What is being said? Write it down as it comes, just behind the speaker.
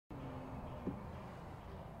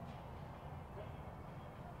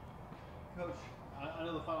Coach, I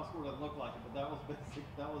know the final score doesn't look like it, but that was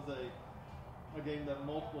a game that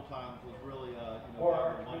multiple times was really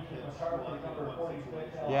one pitch, one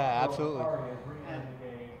situation. Yeah, absolutely. And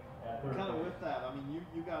kind of with that, I mean,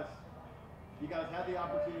 you guys had the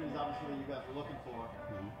opportunities, obviously, that you guys were looking for.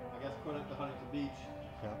 I guess credit to Huntington Beach.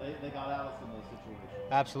 Yeah. They got out of some of those situations.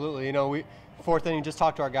 Absolutely. You know, we fourth inning, just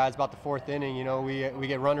talked to our guys about the fourth inning. You know, we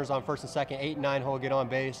get runners on first and second, 8 and 9 hole, get on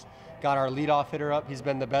base. Got our leadoff hitter up. He's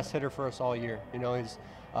been the best hitter for us all year. You know, he's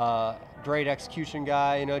great execution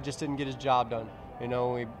guy. You know, just didn't get his job done. You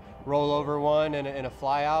know, we roll over one and a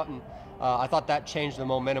fly out, and I thought that changed the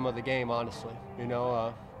momentum of the game, honestly. You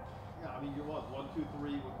know. Yeah, I mean, you was 1, 2,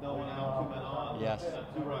 3 with no one out, 2 men on. Yes. A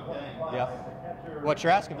 2-run game. Yep. What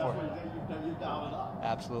you're asking for. You dialed it up.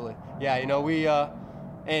 Absolutely. Yeah, you know, we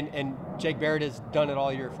and Jake Merritt has done it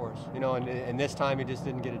all year for us. You know, and this time he just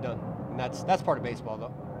didn't get it done. And that's part of baseball,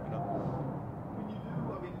 though. You know. When you do,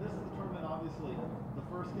 I mean, this is the tournament. Obviously, the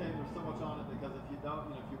first game there's so much on it because if you don't,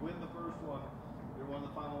 if you win the first one, you're one of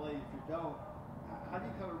the final 8. If you don't, how do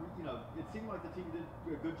you kind of, it seemed like the team did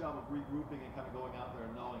a good job of regrouping and kind of going out there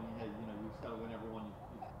and knowing, hey, you just got to win everyone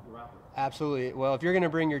you're out there. Absolutely. Well, if you're going to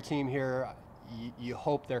bring your team here, you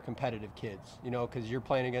hope they're competitive kids, you know, because you're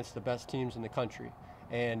playing against the best teams in the country.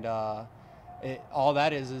 And all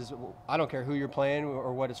that is I don't care who you're playing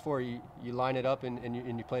or what it's for. You line it up and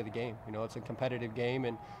you play the game. You know, it's a competitive game,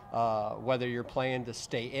 and whether you're playing to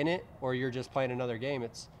stay in it or you're just playing another game,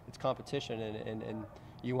 it's competition, and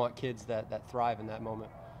you want kids that thrive in that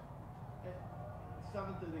moment.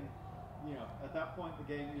 Seventh inning, at that point in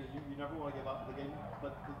the game, you never want to give up the game.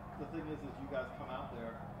 But the thing is you guys come out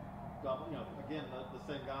there, double, again,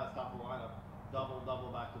 the same guys top of the lineup,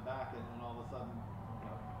 double back to back, and all of a sudden,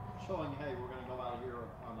 showing, hey, we're going to go out of here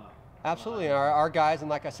on a. Absolutely, our guys, and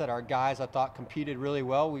like I said, our guys I thought competed really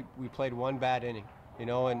well. We played one bad inning,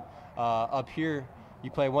 and up here. You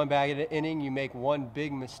play one bad inning, you make one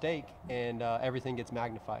big mistake, and everything gets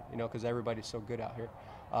magnified, because everybody's so good out here.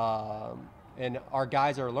 And our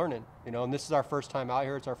guys are learning, and this is our first time out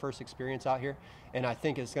here. It's our first experience out here, and I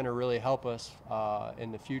think it's going to really help us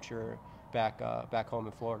in the future back home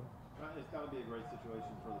in Florida. It's got to be a great situation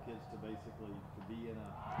for the kids to basically be in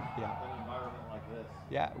an environment like this.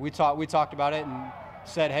 Yeah, we talked about it and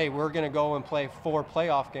said, hey, we're going to go and play 4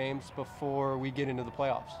 playoff games before we get into the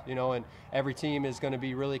playoffs, and every team is going to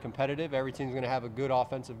be really competitive. Every team's going to have a good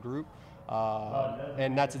offensive group,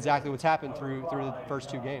 and that's exactly what's happened through the first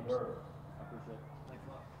 2 games.